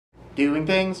Doing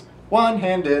things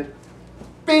one-handed.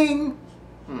 Bing!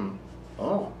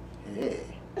 Oh, hey.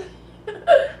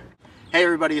 Hey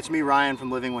everybody, it's me Ryan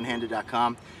from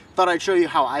livingonehanded.com. Thought I'd show you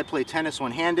how I play tennis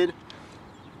one-handed.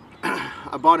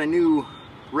 I bought a new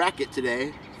racket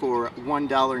today for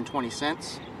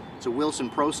 $1.20. It's a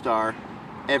Wilson Pro Star.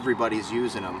 Everybody's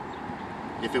using them.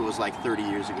 If it was like 30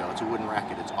 years ago, it's a wooden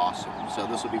racket. It's awesome. So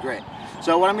this will be great.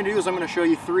 So what I'm going to do is I'm going to show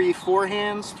you 3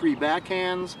 forehands, 3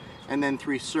 backhands, and then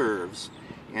 3 serves.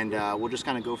 And we'll just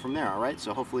kind of go from there, all right?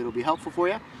 So hopefully it'll be helpful for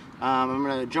you. I'm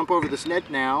going to jump over this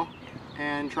net now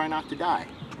and try not to die.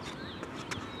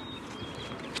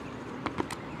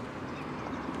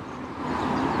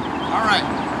 All right,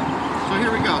 so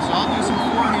here we go. So I'll do some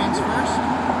forehands first.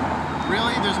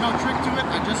 Really, there's no trick to it.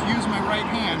 I just use my right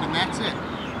hand and that's it.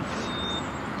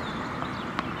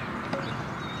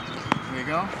 There you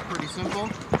go, pretty simple.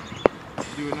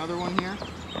 Do another one here.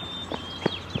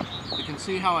 You can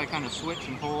see how I kind of switch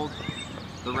and hold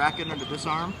the racket under this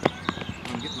arm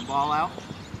when I'm getting the ball out.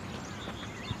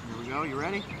 Here we go, you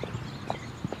ready?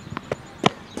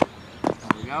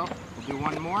 There we go. We'll do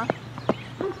one more.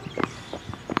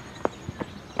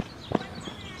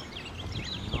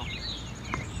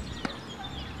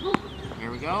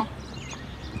 There we go.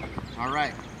 All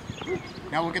right.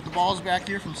 Now we'll get the balls back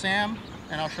here from Sam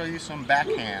and I'll show you some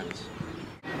backhands.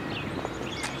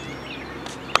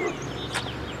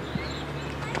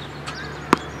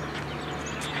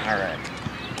 All right.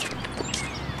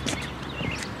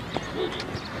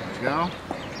 There we go.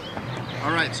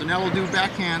 All right, so now we'll do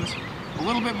backhands. A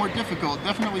little bit more difficult.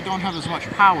 Definitely don't have as much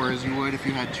power as you would if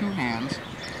you had 2 hands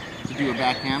to do a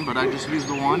backhand, but I just use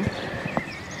the one.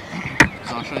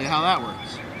 So I'll show you how that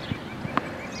works.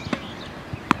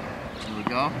 There we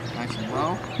go, nice and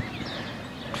low.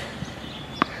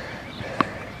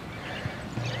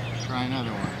 Try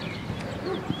another one.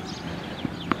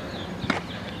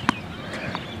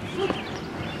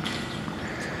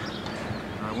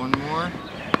 Try one more.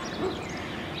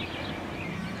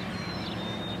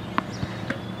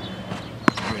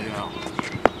 There we go.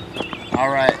 All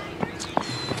right.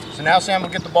 So now Sam will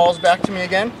get the balls back to me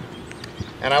again,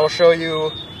 and I will show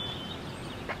you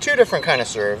 2 different kind of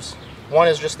serves. One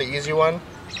is just the easy one,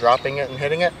 dropping it and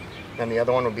hitting it, and the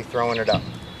other one will be throwing it up.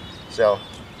 So,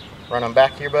 run them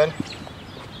back here, bud.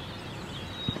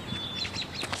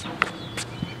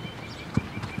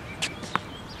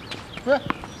 We're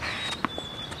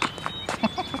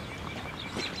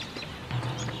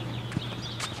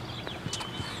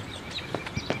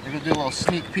going to do a little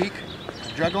sneak peek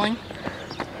of juggling.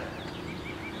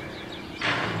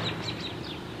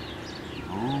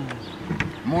 Ooh,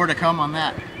 more to come on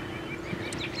that.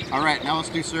 All right, now let's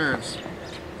do serves.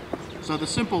 So the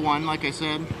simple one, like I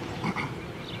said,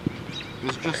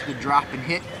 is just the drop and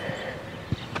hit.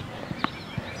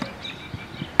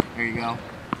 There you go.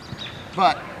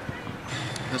 But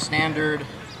the standard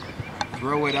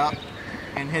throw it up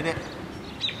and hit it.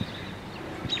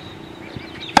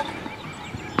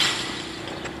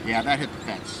 Yeah, that hit the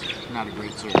fence. Not a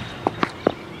great serve.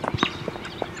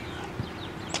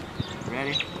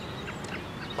 Ready?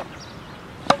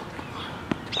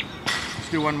 Let's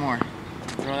do one more.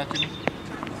 Throw that to me.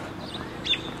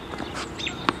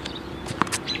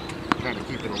 Try to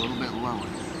keep it a little bit lower.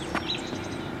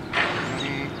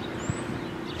 Ready?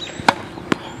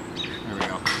 There we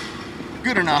go.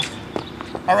 Good enough.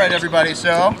 All right, everybody,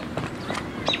 so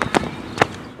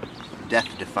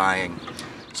death-defying.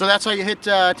 So that's how you hit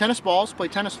tennis balls, play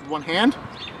tennis with one hand.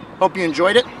 Hope you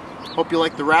enjoyed it. Hope you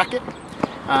liked the racket.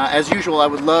 As usual, I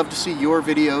would love to see your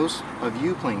videos of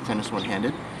you playing tennis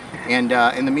one-handed. And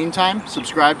in the meantime,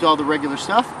 subscribe to all the regular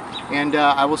stuff. And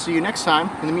I will see you next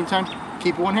time. In the meantime,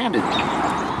 keep it one-handed.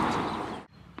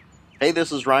 Hey,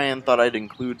 this is Ryan. Thought I'd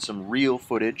include some real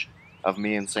footage of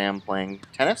me and Sam playing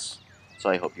tennis. So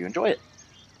I hope you enjoy it.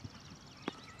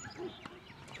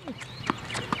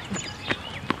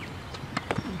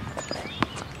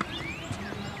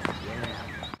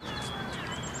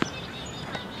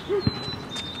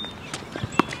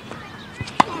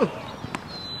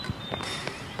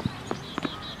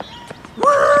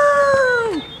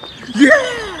 Woo! Yeah!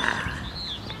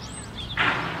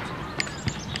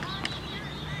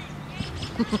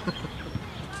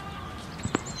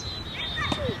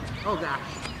 Oh gosh.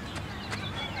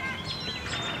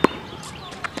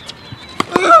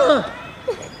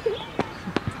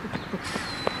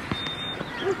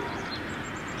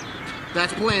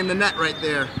 That's playing the net right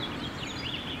there.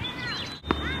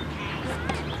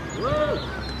 Whoa!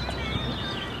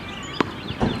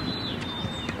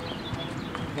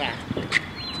 Yeah.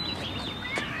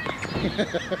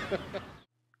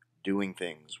 Doing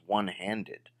things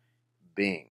one-handed.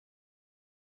 Bing.